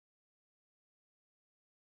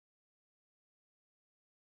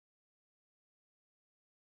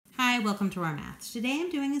Hi, welcome to our math. Today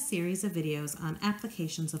I'm doing a series of videos on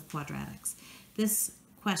applications of quadratics. This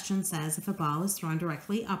question says if a ball is thrown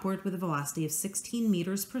directly upward with a velocity of 16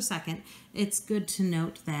 meters per second, it's good to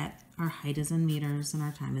note that our height is in meters and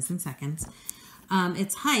our time is in seconds.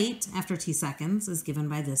 Its height after t seconds is given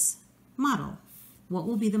by this model. What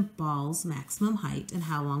will be the ball's maximum height and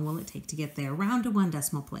how long will it take to get there? Round to one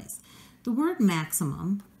decimal place. The word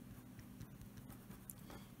maximum,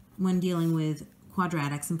 when dealing with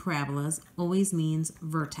quadratics and parabolas, always means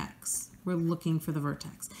vertex. We're looking for the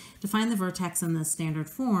vertex. To find the vertex in the standard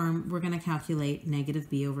form, we're going to calculate negative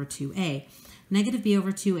b over 2a. Negative b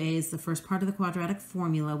over 2a is the first part of the quadratic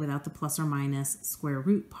formula without the plus or minus square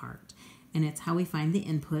root part. And it's how we find the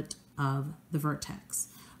input of the vertex.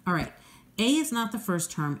 All right, a is not the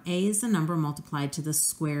first term. A is the number multiplied to the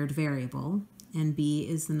squared variable, and b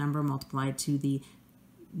is the number multiplied to the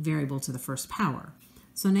variable to the first power.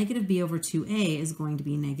 So negative b over 2a is going to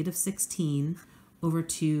be negative 16 over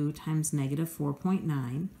 2 times negative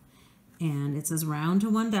 4.9. And it says round to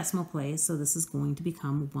one decimal place, so this is going to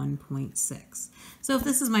become 1.6. So if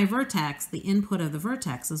this is my vertex, the input of the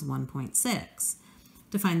vertex is 1.6.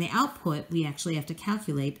 To find the output, we actually have to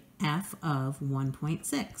calculate f of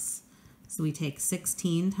 1.6. So we take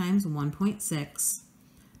 16 times 1.6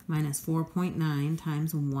 minus 4.9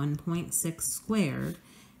 times 1.6 squared,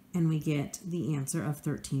 and we get the answer of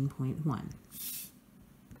 13.1.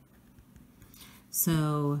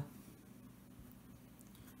 So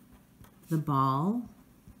the ball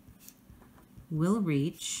will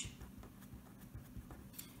reach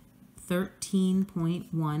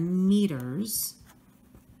 13.1 meters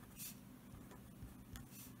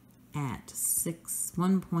at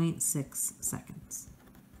 1.6 seconds.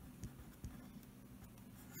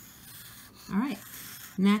 All right.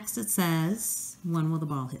 Next it says, when will the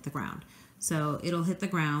ball hit the ground? So it'll hit the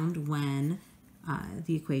ground when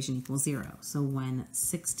the equation equals 0. So when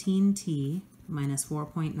 16t minus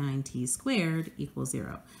 4.9t squared equals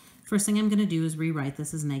 0. First thing I'm going to do is rewrite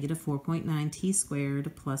this as negative 4.9t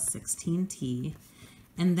squared plus 16t.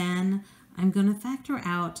 And then I'm going to factor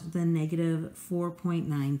out the negative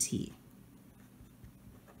 4.9t.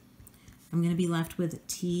 I'm going to be left with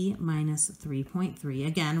t minus 3.3,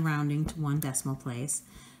 again rounding to one decimal place.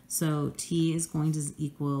 So t is going to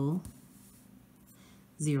equal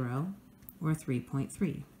 0 or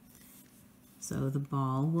 3.3. So the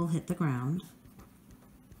ball will hit the ground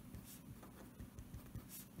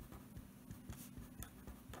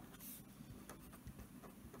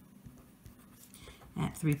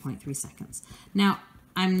at 3.3 seconds. Now,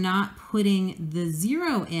 I'm not putting the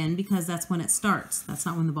 0 in because that's when it starts. That's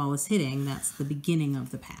not when the ball is hitting. That's the beginning of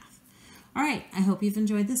the path. All right, I hope you've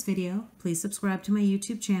enjoyed this video. Please subscribe to my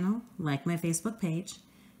YouTube channel, like my Facebook page,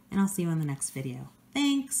 and I'll see you on the next video.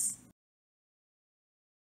 Thanks!